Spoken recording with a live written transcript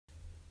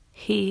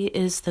He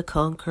is the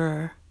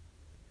conqueror.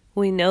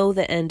 We know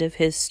the end of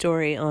his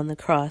story on the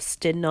cross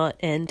did not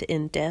end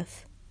in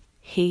death.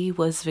 He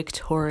was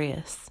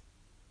victorious.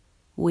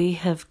 We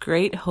have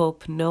great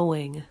hope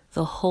knowing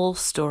the whole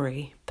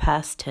story,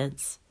 past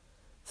tense.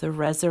 The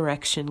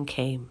resurrection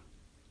came.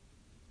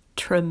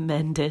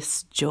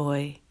 Tremendous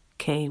joy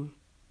came.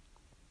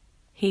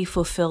 He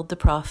fulfilled the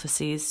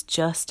prophecies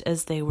just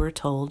as they were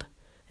told,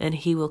 and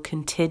he will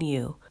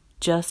continue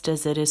just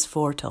as it is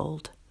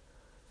foretold.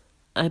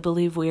 I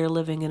believe we are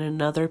living in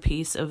another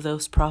piece of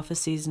those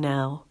prophecies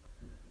now.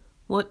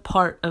 What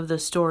part of the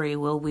story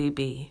will we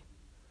be?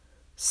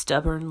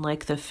 Stubborn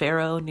like the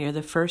Pharaoh near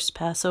the first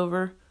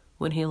Passover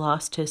when he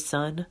lost his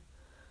son?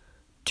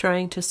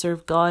 Trying to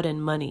serve God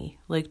and money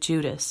like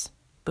Judas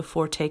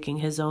before taking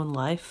his own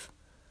life?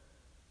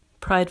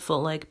 Prideful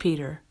like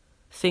Peter,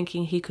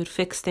 thinking he could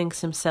fix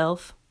things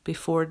himself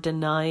before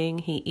denying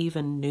he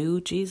even knew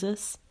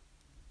Jesus?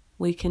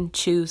 We can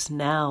choose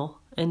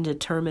now and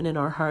determine in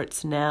our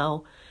hearts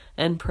now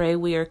and pray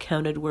we are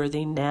counted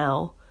worthy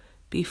now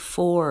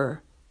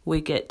before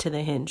we get to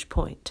the hinge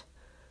point.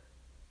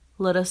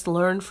 Let us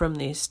learn from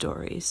these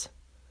stories.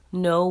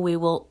 Know we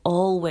will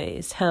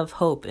always have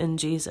hope in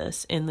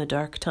Jesus in the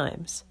dark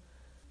times.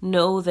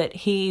 Know that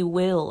he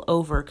will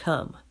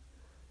overcome.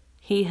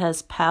 He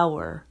has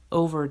power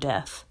over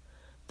death.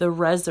 The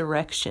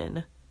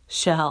resurrection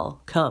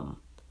shall come.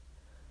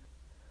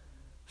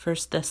 1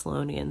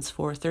 Thessalonians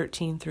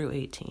 4:13 through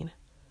 18.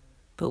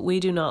 But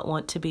we do not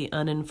want to be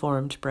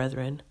uninformed,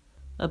 brethren,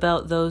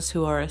 about those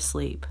who are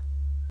asleep,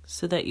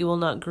 so that you will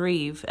not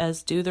grieve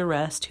as do the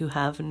rest who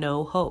have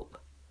no hope.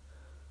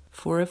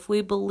 For if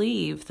we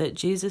believe that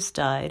Jesus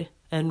died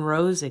and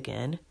rose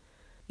again,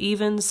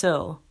 even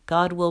so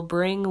God will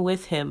bring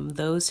with him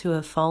those who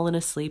have fallen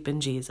asleep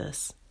in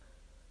Jesus.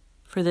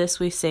 For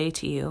this we say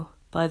to you,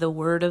 by the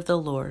word of the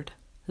Lord,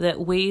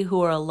 that we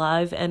who are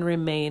alive and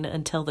remain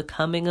until the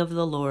coming of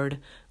the Lord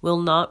will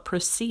not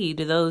precede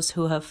those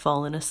who have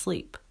fallen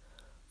asleep.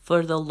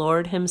 For the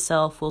Lord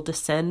himself will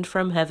descend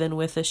from heaven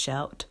with a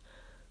shout,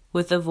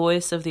 with the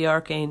voice of the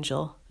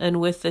archangel, and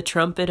with the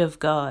trumpet of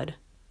God,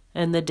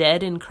 and the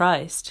dead in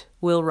Christ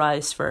will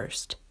rise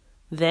first.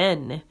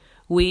 Then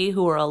we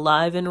who are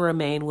alive and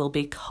remain will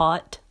be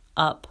caught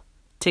up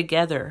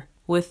together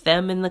with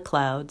them in the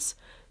clouds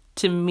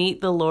to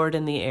meet the Lord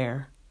in the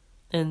air.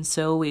 And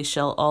so we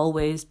shall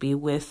always be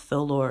with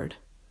the Lord.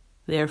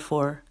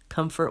 Therefore,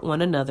 comfort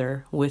one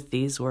another with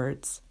these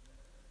words.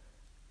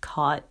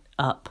 Caught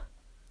up.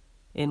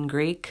 In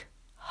Greek,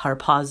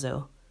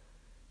 harpazo.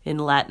 In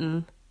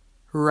Latin,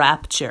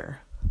 rapture.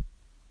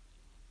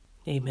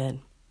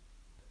 Amen.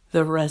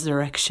 The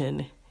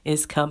resurrection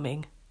is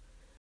coming.